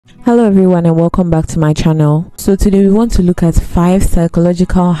Hello everyone and welcome back to my channel. So today we want to look at 5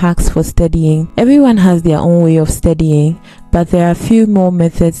 psychological hacks for studying. Everyone has their own way of studying, but there are a few more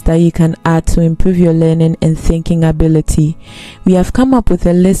methods that you can add to improve your learning and thinking ability. We have come up with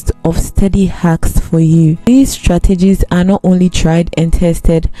a list of study hacks for you. These strategies are not only tried and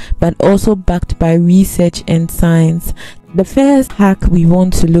tested, but also backed by research and science. The first hack we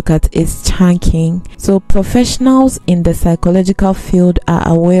want to look at is chunking. So professionals in the psychological field are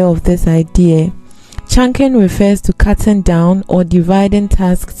aware of this idea. Chunking refers to cutting down or dividing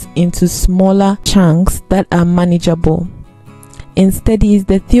tasks into smaller chunks that are manageable. In studies,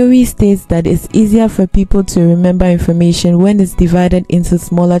 the theory states that it's easier for people to remember information when it's divided into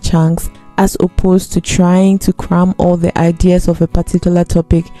smaller chunks, as opposed to trying to cram all the ideas of a particular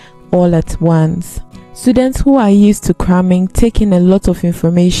topic all at once. Students who are used to cramming take in a lot of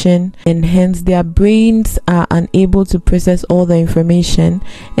information, and hence their brains are unable to process all the information,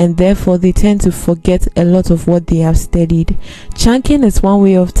 and therefore they tend to forget a lot of what they have studied. Chunking is one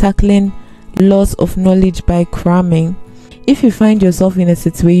way of tackling loss of knowledge by cramming. If you find yourself in a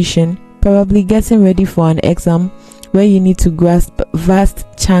situation, probably getting ready for an exam, where you need to grasp vast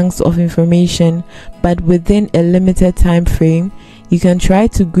chunks of information but within a limited time frame, you can try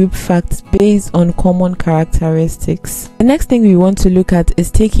to group facts based on common characteristics. The next thing we want to look at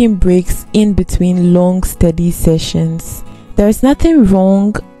is taking breaks in between long study sessions. There is nothing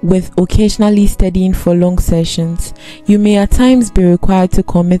wrong with occasionally studying for long sessions. You may at times be required to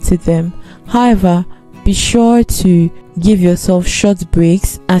commit to them. However, be sure to give yourself short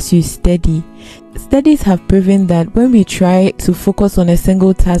breaks as you study. Studies have proven that when we try to focus on a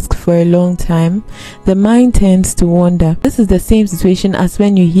single task for a long time, the mind tends to wander. This is the same situation as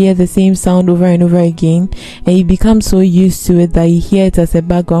when you hear the same sound over and over again, and you become so used to it that you hear it as a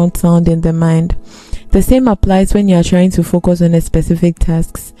background sound in the mind. The same applies when you are trying to focus on a specific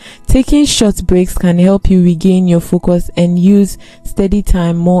task. Taking short breaks can help you regain your focus and use study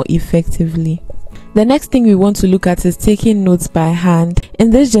time more effectively. The next thing we want to look at is taking notes by hand. In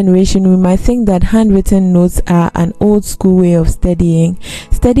this generation, we might think that handwritten notes are an old school way of studying.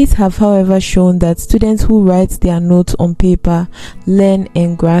 Studies have, however, shown that students who write their notes on paper learn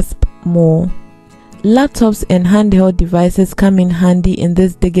and grasp more. Laptops and handheld devices come in handy in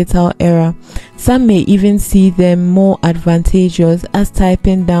this digital era. Some may even see them more advantageous, as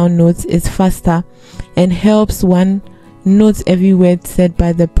typing down notes is faster and helps one note every word said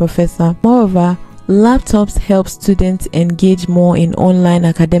by the professor. Moreover, laptops help students engage more in online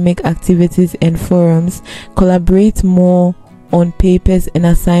academic activities and forums, collaborate more on papers and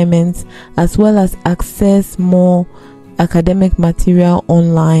assignments, as well as access more academic material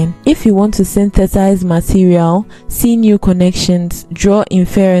online. If you want to synthesize material, see new connections, draw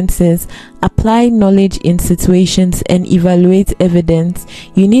inferences, apply knowledge in situations, and evaluate evidence,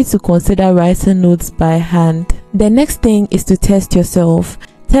 you need to consider writing notes by hand. The next thing is to test yourself.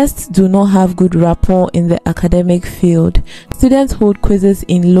 Tests do not have good rapport in the academic field. Students hold quizzes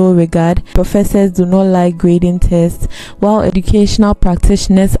in low regard. Professors do not like grading tests, while educational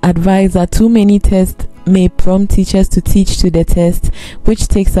practitioners advise that too many tests may prompt teachers to teach to the test, which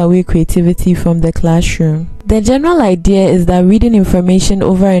takes away creativity from the classroom. The general idea is that reading information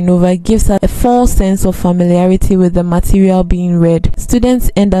over and over gives us a false sense of familiarity with the material being read.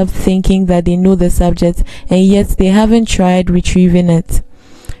 Students end up thinking that they know the subject, and yet they haven't tried retrieving it.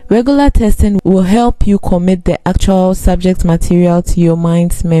 Regular testing will help you commit the actual subject material to your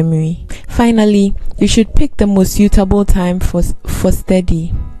mind's memory. Finally, you should pick the most suitable time for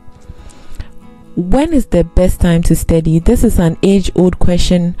study. When is the best time to study? This is an age-old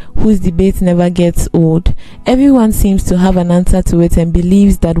question whose debate never gets old. Everyone seems to have an answer to it and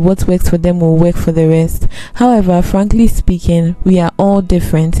believes that what works for them will work for the rest. However, frankly speaking, we are all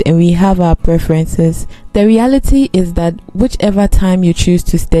different and we have our preferences. The reality is that whichever time you choose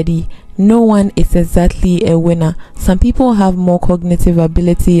to study, no one is exactly a winner. Some people have more cognitive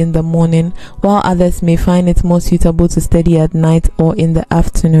ability in the morning, while others may find it more suitable to study at night or in the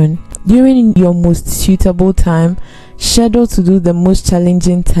afternoon. During your most suitable time, schedule to do the most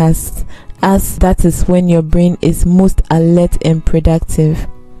challenging tasks, as that is when your brain is most alert and productive.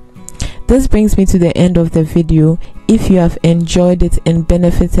 This brings me to the end of the video. If you have enjoyed it and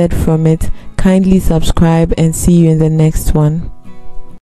benefited from it, kindly subscribe and see you in the next one.